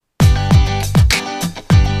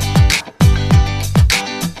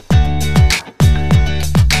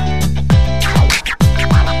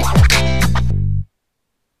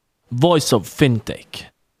Voice of FinTech.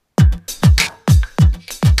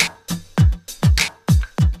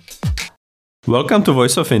 Welcome to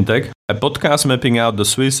Voice of FinTech, a podcast mapping out the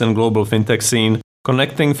Swiss and global fintech scene,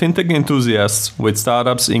 connecting fintech enthusiasts with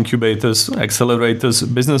startups, incubators,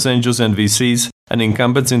 accelerators, business angels and VCs, and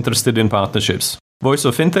incumbents interested in partnerships. Voice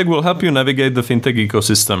of FinTech will help you navigate the fintech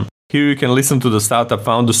ecosystem. Here you can listen to the startup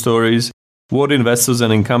founder stories, what investors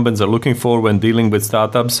and incumbents are looking for when dealing with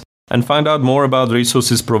startups, and find out more about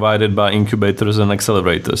resources provided by incubators and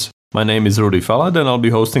accelerators. My name is Rudy Falad and I'll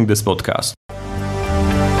be hosting this podcast.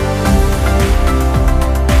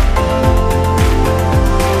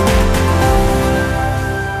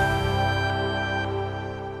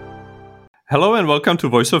 Hello and welcome to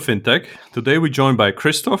Voice of FinTech. Today we're joined by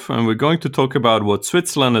Christoph and we're going to talk about what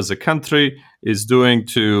Switzerland as a country is doing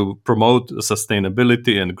to promote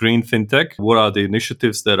sustainability and green fintech. What are the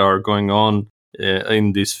initiatives that are going on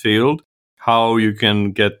in this field? How you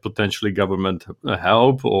can get potentially government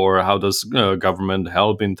help, or how does government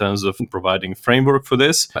help in terms of providing framework for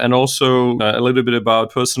this? And also a little bit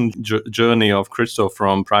about personal journey of Christoph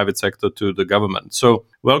from private sector to the government. So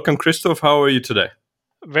welcome Christoph, how are you today?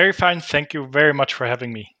 Very fine. Thank you very much for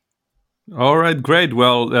having me. All right, great.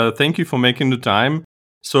 Well, thank you for making the time.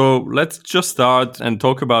 So let's just start and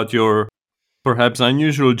talk about your perhaps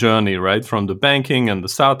unusual journey, right? From the banking and the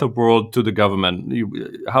startup world to the government.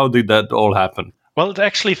 How did that all happen? Well, it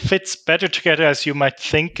actually fits better together as you might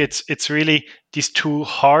think. It's really these two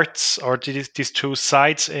hearts or these two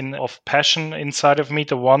sides of passion inside of me.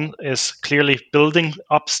 The one is clearly building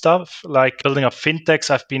up stuff, like building up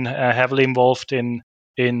fintechs. I've been heavily involved in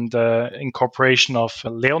the incorporation of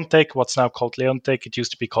Leonteq, what's now called Leonteq. It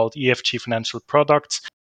used to be called EFG Financial Products,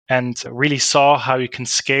 and really saw how you can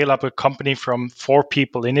scale up a company from 4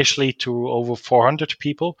 people initially to over 400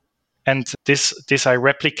 people. And this I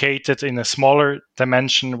replicated in a smaller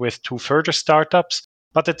dimension with 2 further startups.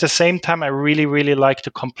 But at the same time, I really, really like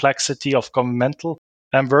the complexity of governmental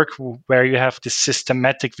work, where you have this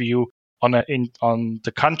systematic view on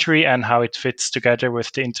the country and how it fits together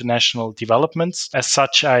with the international developments. As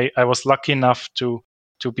such, I was lucky enough to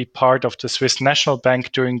be part of the Swiss National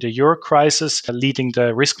Bank during the Euro crisis, leading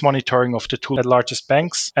the risk monitoring of the 2 largest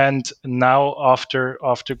banks. And now, after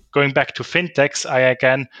going back to fintechs, I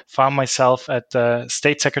again found myself at the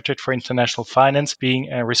State Secretariat for International Finance,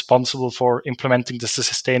 being responsible for implementing the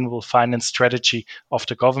sustainable finance strategy of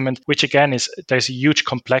the government, which again there's a huge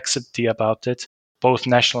complexity about it, both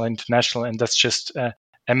national and international. And that's just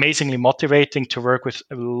amazingly motivating to work with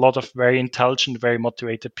a lot of very intelligent, very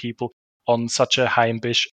motivated people on such a high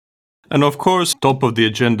ambition. And of course, top of the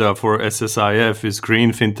agenda for SSIF is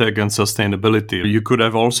green fintech and sustainability. You could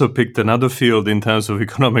have also picked another field in terms of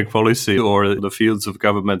economic policy or the fields of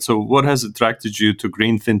government. So what has attracted you to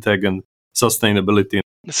green fintech and sustainability?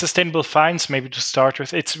 The sustainable finance, maybe to start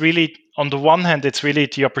with, it's really, on the one hand, it's really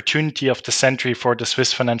the opportunity of the century for the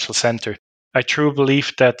Swiss Financial Center. I truly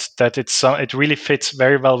believe that it really fits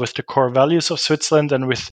very well with the core values of Switzerland and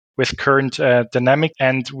with current dynamic.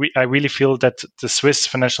 And I really feel that the Swiss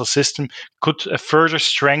financial system could further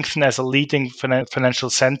strengthen as a leading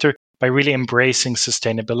financial center by really embracing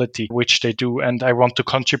sustainability, which they do. And I want to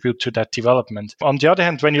contribute to that development. On the other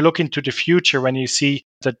hand, when you look into the future, when you see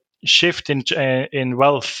the shift in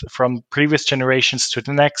wealth from previous generations to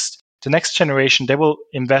the next generation, they will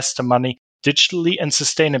invest the money digitally and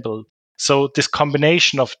sustainable. So this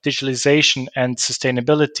combination of digitalization and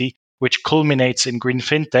sustainability, which culminates in green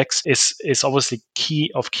fintechs, is obviously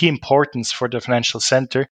key importance for the financial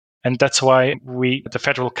center. And that's why the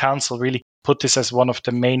Federal Council, really put this as one of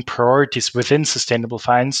the main priorities within sustainable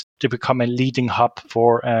finance to become a leading hub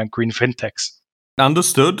for green fintechs.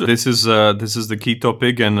 Understood. This is the key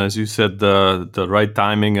topic, and as you said, the right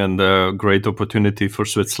timing and the great opportunity for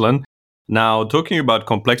Switzerland. Now, talking about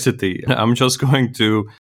complexity, I'm just going to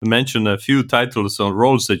mention a few titles or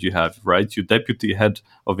roles that you have, right? You're Deputy Head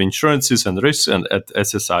of Insurances and Risks and at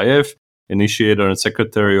SSIF, Initiator and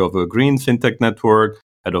Secretary of a Green FinTech Network,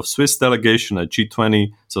 Head of Swiss Delegation at G20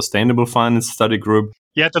 Sustainable Finance Study Group.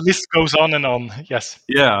 Yeah, the list goes on and on, yes.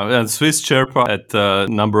 Yeah, and Swiss Chairperson at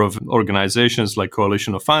a number of organizations like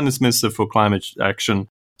Coalition of Finance Ministers for Climate Action,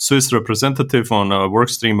 Swiss Representative on a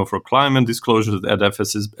workstream for climate disclosure at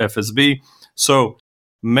FSB. So,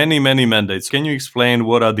 many mandates. Can you explain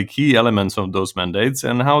what are the key elements of those mandates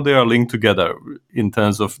and how they are linked together in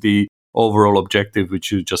terms of the overall objective,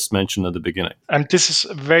 which you just mentioned at the beginning? And this is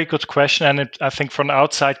a very good question, and I think from an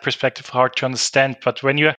outside perspective, hard to understand. But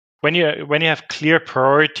when you have clear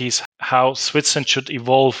priorities, how Switzerland should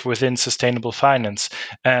evolve within sustainable finance.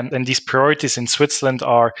 And these priorities in Switzerland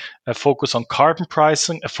are a focus on carbon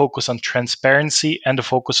pricing, a focus on transparency, and a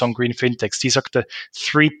focus on green fintechs. These are the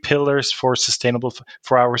three pillars for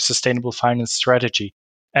our sustainable finance strategy.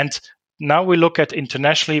 And now we look at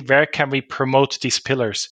internationally, where can we promote these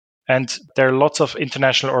pillars? And there are lots of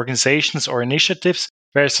international organizations or initiatives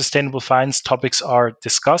where sustainable finance topics are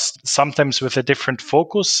discussed, sometimes with a different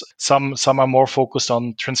focus. Some are more focused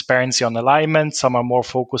on transparency on alignment, some are more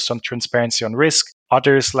focused on transparency on risk.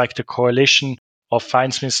 Others, like the Coalition of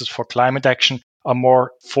Finance Ministers for Climate Action, are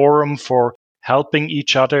more forum for helping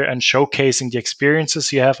each other and showcasing the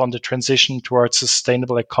experiences you have on the transition towards a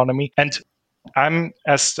sustainable economy. And I'm,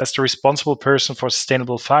 as the responsible person for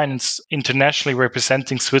sustainable finance, internationally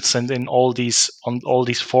representing Switzerland in on all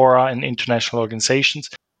these fora and international organizations,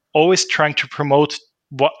 always trying to promote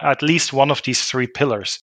at least one of these three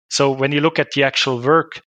pillars. So when you look at the actual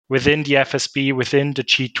work within the FSB, within the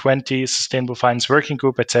G20 Sustainable Finance Working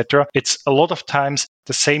Group, etc., it's a lot of times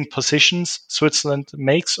the same positions Switzerland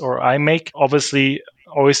makes or I make. Obviously,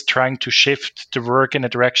 always trying to shift the work in a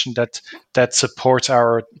direction that supports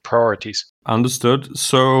our priorities. Understood.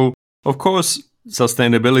 So, of course,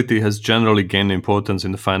 sustainability has generally gained importance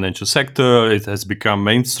in the financial sector. It has become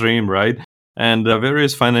mainstream, right? And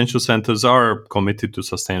various financial centers are committed to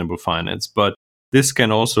sustainable finance. But this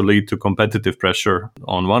can also lead to competitive pressure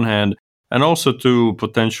on one hand, and also to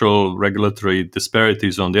potential regulatory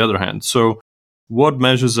disparities on the other hand. So, what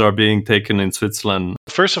measures are being taken in Switzerland?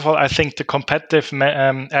 First of all, I think the competitive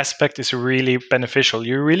aspect is really beneficial.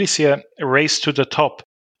 You really see a race to the top.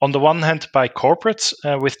 On the one hand, by corporates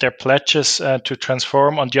with their pledges to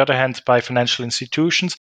transform. On the other hand, by financial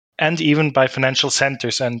institutions and even by financial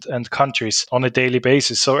centers and countries on a daily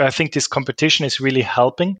basis. So I think this competition is really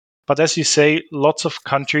helping. But as you say, lots of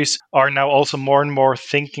countries are now also more and more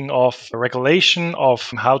thinking of regulation,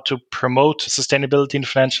 of how to promote sustainability in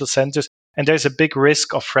financial centers. And there's a big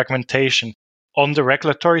risk of fragmentation on the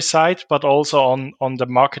regulatory side, but also on the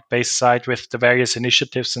market-based side with the various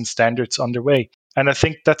initiatives and standards underway. And I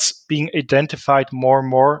think that's being identified more and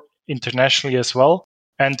more internationally as well.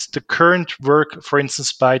 And the current work, for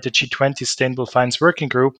instance, by the G20 Sustainable Finance Working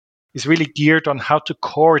Group is really geared on how to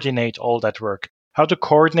coordinate all that work, how to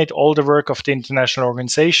coordinate all the work of the international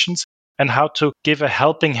organizations, and how to give a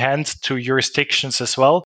helping hand to jurisdictions as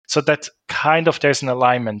well, so that kind of there's an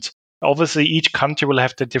alignment. Obviously, each country will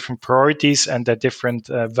have their different priorities and their different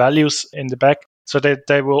values in the back, so that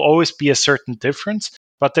there will always be a certain difference.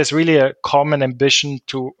 But there's really a common ambition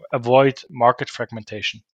to avoid market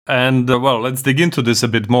fragmentation. And let's dig into this a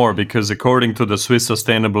bit more, because according to the Swiss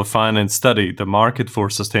Sustainable Finance Study, the market for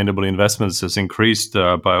sustainable investments has increased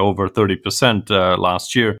by over 30%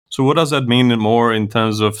 last year. So what does that mean more in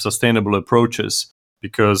terms of sustainable approaches?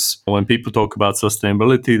 Because when people talk about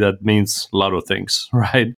sustainability, that means a lot of things,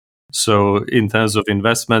 right? So in terms of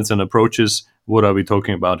investments and approaches, what are we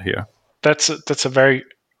talking about here? That's a very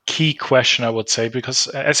key question, I would say, because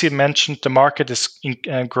as you mentioned, the market is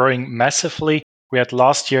growing massively. We had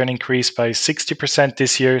last year an increase by 60%,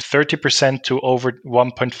 this year 30% to over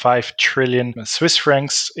 1.5 trillion Swiss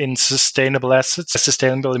francs in sustainable assets,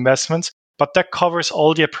 sustainable investments. But that covers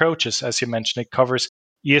all the approaches, as you mentioned. It covers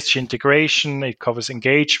ESG integration, it covers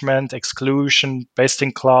engagement, exclusion, best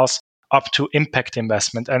in class, up to impact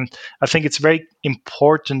investment. And I think it's very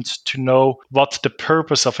important to know what the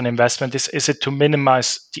purpose of an investment is. Is it to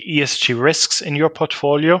minimize the ESG risks in your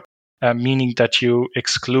portfolio, meaning that you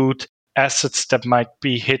exclude assets that might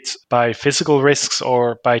be hit by physical risks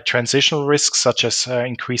or by transitional risks, such as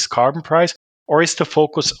increased carbon price? Or is the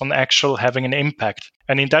focus on actual having an impact?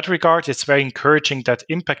 And in that regard, it's very encouraging that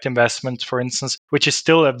impact investment, for instance, which is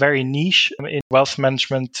still a very niche in wealth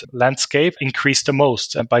management landscape, increased the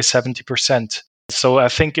most by 70%. So I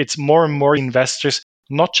think it's more and more investors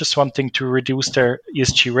not just wanting to reduce their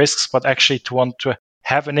ESG risks, but actually to want to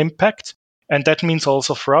have an impact. And that means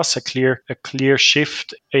also for us a clear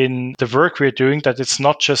shift in the work we're doing, that it's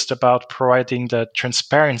not just about providing the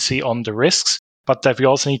transparency on the risks, but that we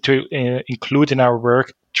also need to include in our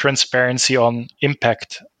work transparency on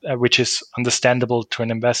impact, which is understandable to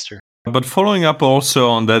an investor. But following up also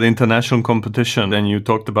on that international competition, and you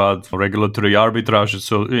talked about regulatory arbitrage,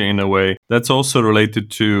 so in a way, that's also related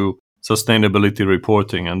to sustainability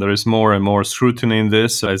reporting. And there is more and more scrutiny in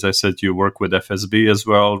this. As I said, you work with FSB as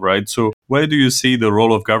well, right? So where do you see the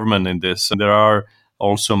role of government in this? And there are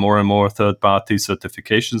also more and more third-party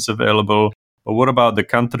certifications available. But what about the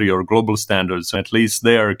country or global standards? At least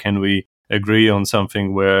there, can we agree on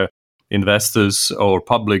something where investors or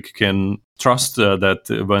public can trust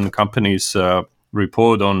that when companies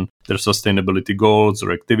report on their sustainability goals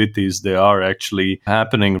or activities, they are actually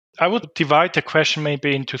happening. I would divide the question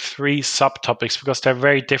maybe into three subtopics because they're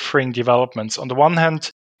very differing developments. On the one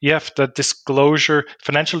hand, you have the disclosure,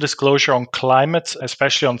 financial disclosure on climate,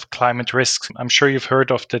 especially on climate risks. I'm sure you've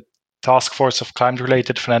heard of the Task Force of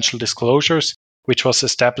Climate-Related Financial Disclosures, which was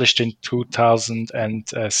established in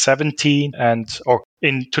 2017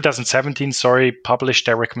 published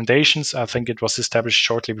their recommendations. I think it was established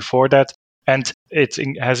shortly before that. And it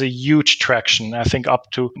has a huge traction. I think up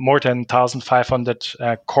to more than 1,500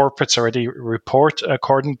 corporates already report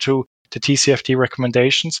according to the TCFD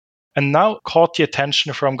recommendations, and now caught the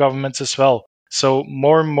attention from governments as well. So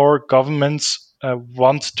more and more governments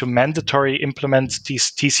want to mandatory implement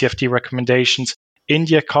these TCFD recommendations in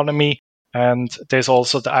the economy. And there's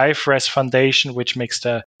also the IFRS Foundation, which makes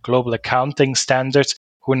the global accounting standards,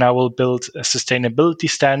 who now will build sustainability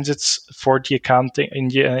standards for the accounting in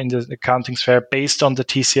the accounting sphere based on the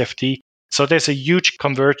TCFD. So there's a huge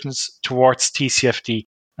convergence towards TCFD.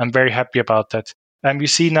 I'm very happy about that. And we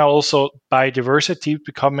see now also biodiversity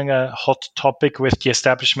becoming a hot topic with the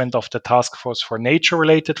establishment of the Task Force for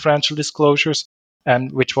Nature-Related Financial Disclosures,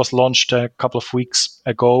 which was launched a couple of weeks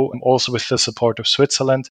ago, also with the support of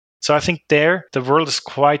Switzerland. So I think there the world is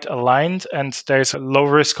quite aligned and there's a low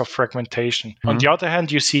risk of fragmentation. On the other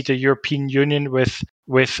hand, you see the European Union with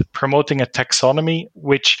promoting a taxonomy,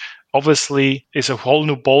 which obviously is a whole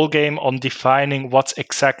new ballgame on defining what's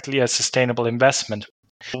exactly a sustainable investment.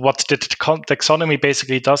 What the taxonomy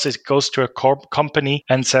basically does is it goes to a company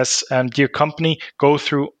and says, dear company, go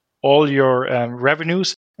through all your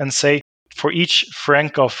revenues and say, for each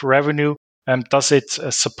franc of revenue, does it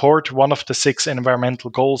support one of the 6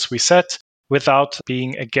 environmental goals we set without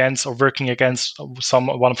being against or working against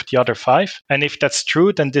one of the other 5? And if that's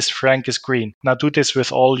true, then this franc is green. Now do this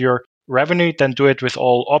with all your revenue, then do it with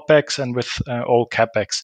all OPEX and with all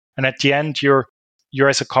CAPEX. And at the end, you're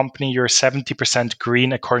as a company, you're 70%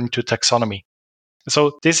 green according to taxonomy.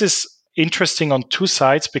 So this is interesting on two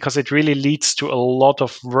sides because it really leads to a lot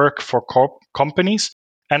of work for companies.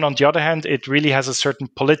 And on the other hand, it really has a certain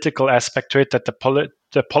political aspect to it that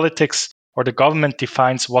the politics or the government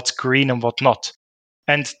defines what's green and what not.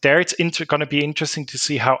 And there it's going to be interesting to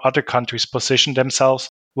see how other countries position themselves.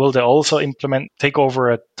 Will they also take over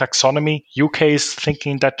a taxonomy? UK is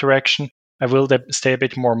thinking in that direction. Will they stay a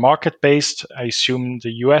bit more market-based? I assume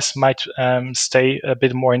the US might stay a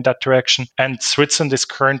bit more in that direction. And Switzerland is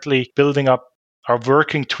currently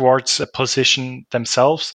working towards a position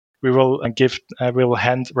themselves. We will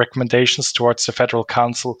hand recommendations towards the Federal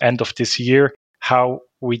Council end of this year, how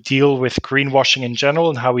we deal with greenwashing in general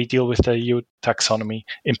and how we deal with the EU taxonomy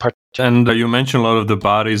in particular. And you mentioned a lot of the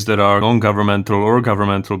bodies that are non-governmental or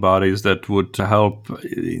governmental bodies that would help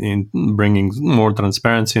in bringing more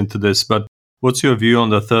transparency into this. But what's your view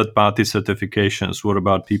on the third-party certifications? What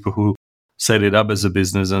about people who set it up as a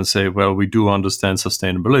business and say, well, we do understand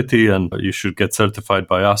sustainability and you should get certified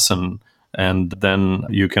by us, and then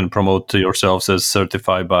you can promote yourselves as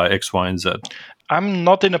certified by X, Y, and Z? I'm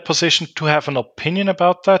not in a position to have an opinion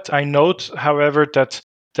about that. I note, however, that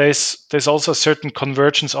there's also a certain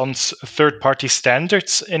convergence on third-party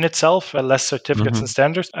standards in itself, less certificates and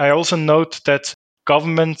standards. I also note that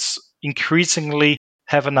governments increasingly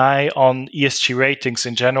have an eye on ESG ratings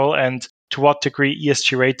in general, and to what degree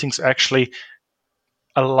ESG ratings actually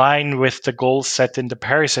align with the goals set in the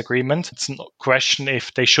Paris Agreement. It's a question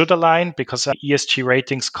if they should align, because ESG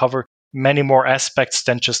ratings cover many more aspects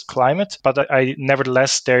than just climate. But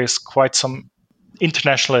nevertheless, there is quite some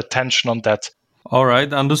international attention on that. All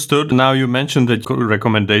right, understood. Now, you mentioned that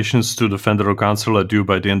recommendations to the Federal Council are due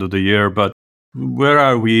by the end of the year, but where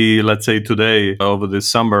are we, let's say, today over this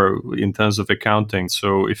summer in terms of accounting?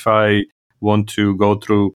 So if I want to go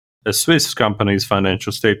through a Swiss company's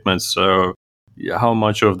financial statements, how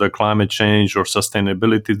much of the climate change or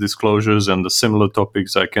sustainability disclosures and the similar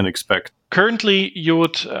topics I can expect? Currently, you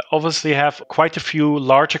would obviously have quite a few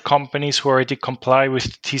larger companies who already comply with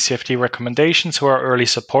the TCFD recommendations, who are early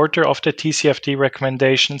supporter of the TCFD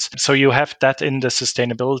recommendations. So you have that in the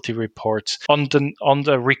sustainability reports. On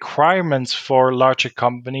the requirements for larger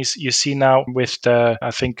companies, you see now with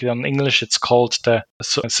I think in English it's called the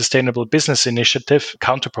Sustainable Business Initiative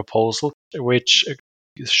counterproposal, which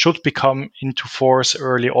should become into force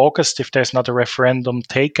early August if there's not a referendum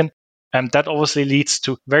taken. And that obviously leads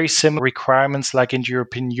to very similar requirements like in the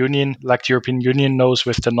European Union, like the European Union knows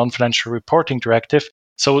with the Non-Financial Reporting Directive.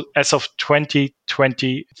 So as of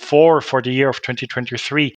 2024, for the year of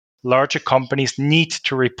 2023, larger companies need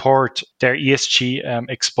to report their ESG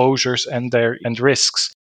exposures and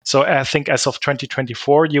risks. So I think as of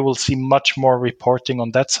 2024, you will see much more reporting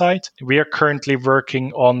on that side. We are currently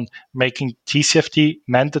working on making TCFD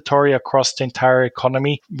mandatory across the entire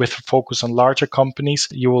economy with a focus on larger companies.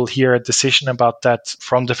 You will hear a decision about that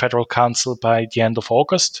from the Federal Council by the end of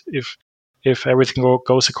August, if everything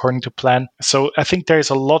goes according to plan. So I think there is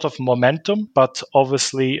a lot of momentum, but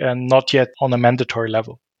obviously not yet on a mandatory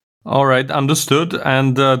level. All right, understood.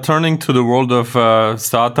 And turning to the world of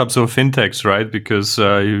startups or fintechs, right? Because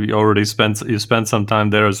you already spent some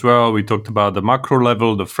time there as well. We talked about the macro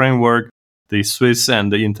level, the framework, the Swiss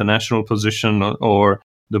and the international position, or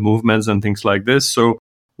the movements and things like this. So,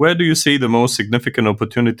 where do you see the most significant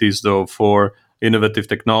opportunities, though, for innovative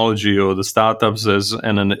technology or the startups as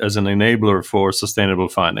an enabler for sustainable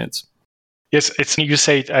finance? Yes, you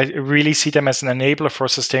say it. I really see them as an enabler for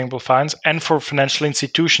sustainable finance and for financial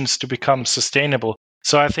institutions to become sustainable.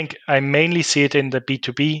 So I think I mainly see it in the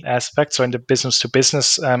B2B aspect, so in the business to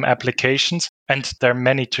business applications. And there are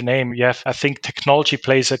many to name. I think technology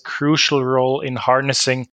plays a crucial role in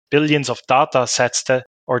harnessing billions of data sets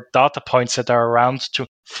or data points that are around to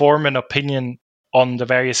form an opinion on the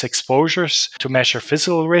various exposures, to measure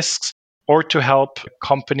physical risks, or to help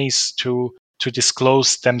companies to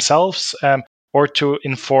disclose themselves, or to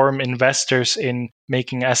inform investors in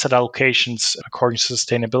making asset allocations according to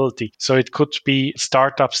sustainability. So it could be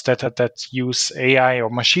startups that use AI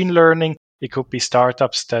or machine learning. It could be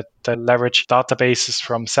startups that leverage databases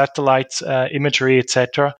from satellite imagery,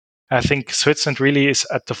 etc. I think Switzerland really is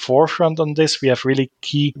at the forefront on this. We have really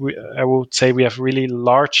I would say we have really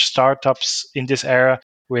large startups in this area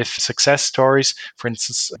with success stories. For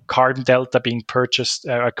instance, Carbon Delta being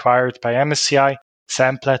acquired by MSCI,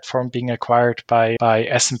 SAM Platform being acquired by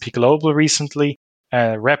S&P Global recently,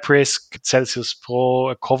 RepRisk, Celsius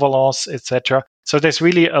Pro, Covalence, etc. So there's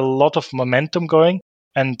really a lot of momentum going,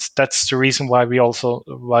 and that's the reason why we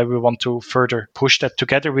want to further push that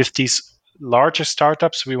together with these larger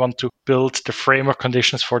startups. We want to build the framework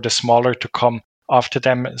conditions for the smaller to come after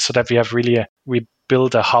them, so that we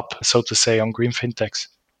build a hub, so to say, on green fintechs.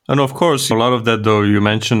 And of course, a lot of that, though, you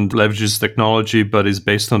mentioned leverages technology, but is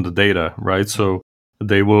based on the data, right? So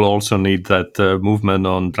they will also need that movement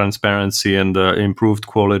on transparency and improved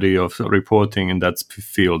quality of reporting in that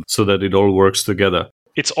field so that it all works together.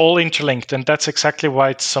 It's all interlinked, and that's exactly why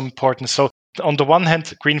it's so important. So on the one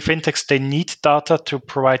hand, green fintechs, they need data to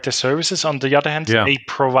provide their services. On the other hand, they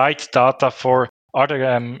provide data for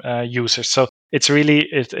other users. So it's really,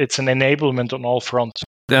 it's an enablement on all fronts.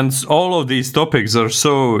 And all of these topics are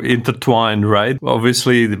so intertwined, right?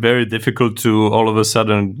 Obviously, very difficult to all of a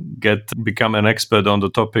sudden become an expert on the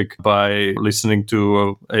topic by listening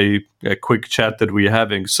to a quick chat that we're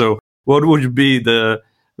having. So what would be the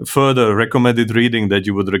further recommended reading that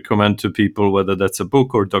you would recommend to people, whether that's a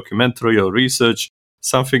book or documentary or research,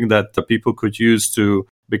 something that people could use to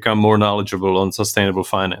become more knowledgeable on sustainable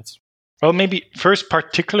finance? Well, maybe first,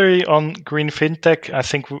 particularly on Green FinTech, I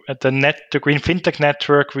think the Green FinTech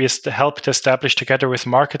Network we helped establish together with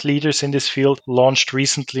market leaders in this field launched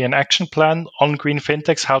recently an action plan on Green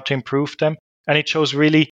FinTechs, how to improve them. And it shows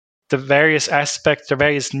really the various aspects, the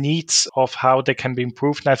various needs of how they can be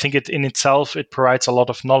improved. And I think it provides a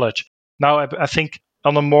lot of knowledge. Now, I think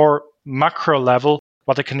on a more macro level,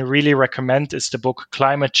 what I can really recommend is the book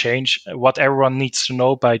Climate Change, What Everyone Needs to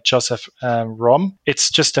Know by Joseph Romm. It's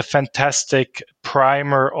just a fantastic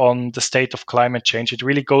primer on the state of climate change. It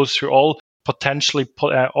really goes through all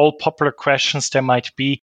popular questions there might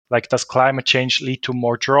be, like does climate change lead to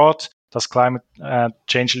more drought? Does climate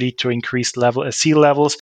change lead to increased sea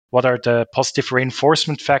levels? What are the positive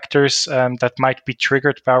reinforcement factors that might be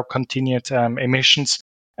triggered by our continued emissions?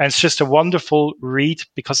 And it's just a wonderful read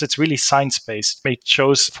because it's really science-based. It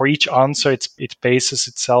shows for each answer, each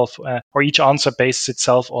answer bases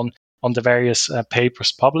itself on the various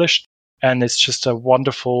papers published. And it's just a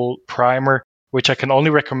wonderful primer, which I can only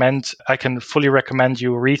recommend. I can fully recommend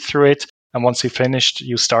you read through it. And once you've finished,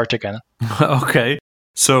 you start again. Okay.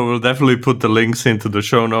 So we'll definitely put the links into the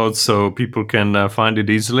show notes so people can find it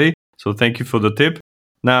easily. So thank you for the tip.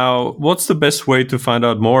 Now, what's the best way to find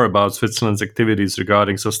out more about Switzerland's activities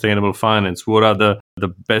regarding sustainable finance? What are the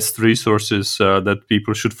best resources that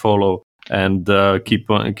people should follow and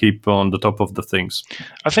keep on the top of the things?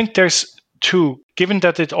 I think there's two. Given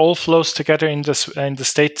that it all flows together in the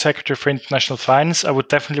State Secretary for International Finance, I would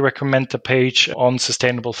definitely recommend the page on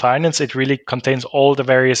sustainable finance. It really contains all the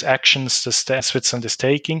various actions that Switzerland is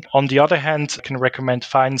taking. On the other hand, I can recommend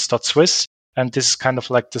finance.swiss. And this is kind of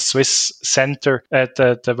like the Swiss Center,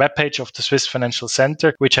 the webpage of the Swiss Financial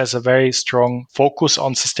Center, which has a very strong focus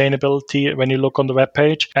on sustainability when you look on the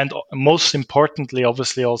webpage. And most importantly,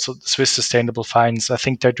 obviously, also the Swiss Sustainable Finance. I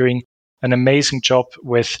think they're doing an amazing job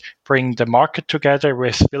with bringing the market together,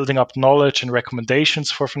 with building up knowledge and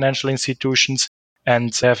recommendations for financial institutions,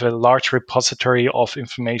 and they have a large repository of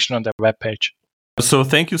information on their webpage. So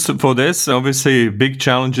thank you for this. Obviously, big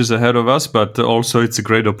challenges ahead of us, but also it's a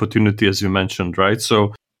great opportunity, as you mentioned, right?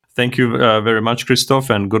 So thank you very much,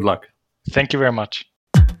 Christoph, and good luck. Thank you very much.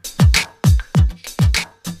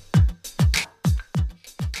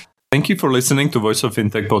 Thank you for listening to Voice of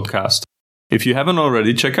Fintech podcast. If you haven't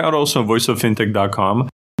already, check out also voiceoffintech.com,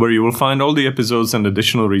 where you will find all the episodes and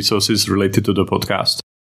additional resources related to the podcast.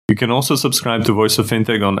 You can also subscribe to Voice of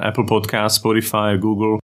Fintech on Apple Podcasts, Spotify,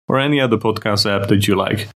 Google, or any other podcast app that you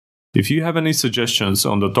like. If you have any suggestions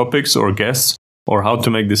on the topics or guests, or how to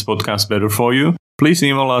make this podcast better for you, please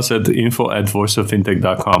email us at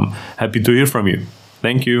info@voiceoffintech.com. Happy to hear from you.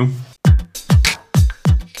 Thank you.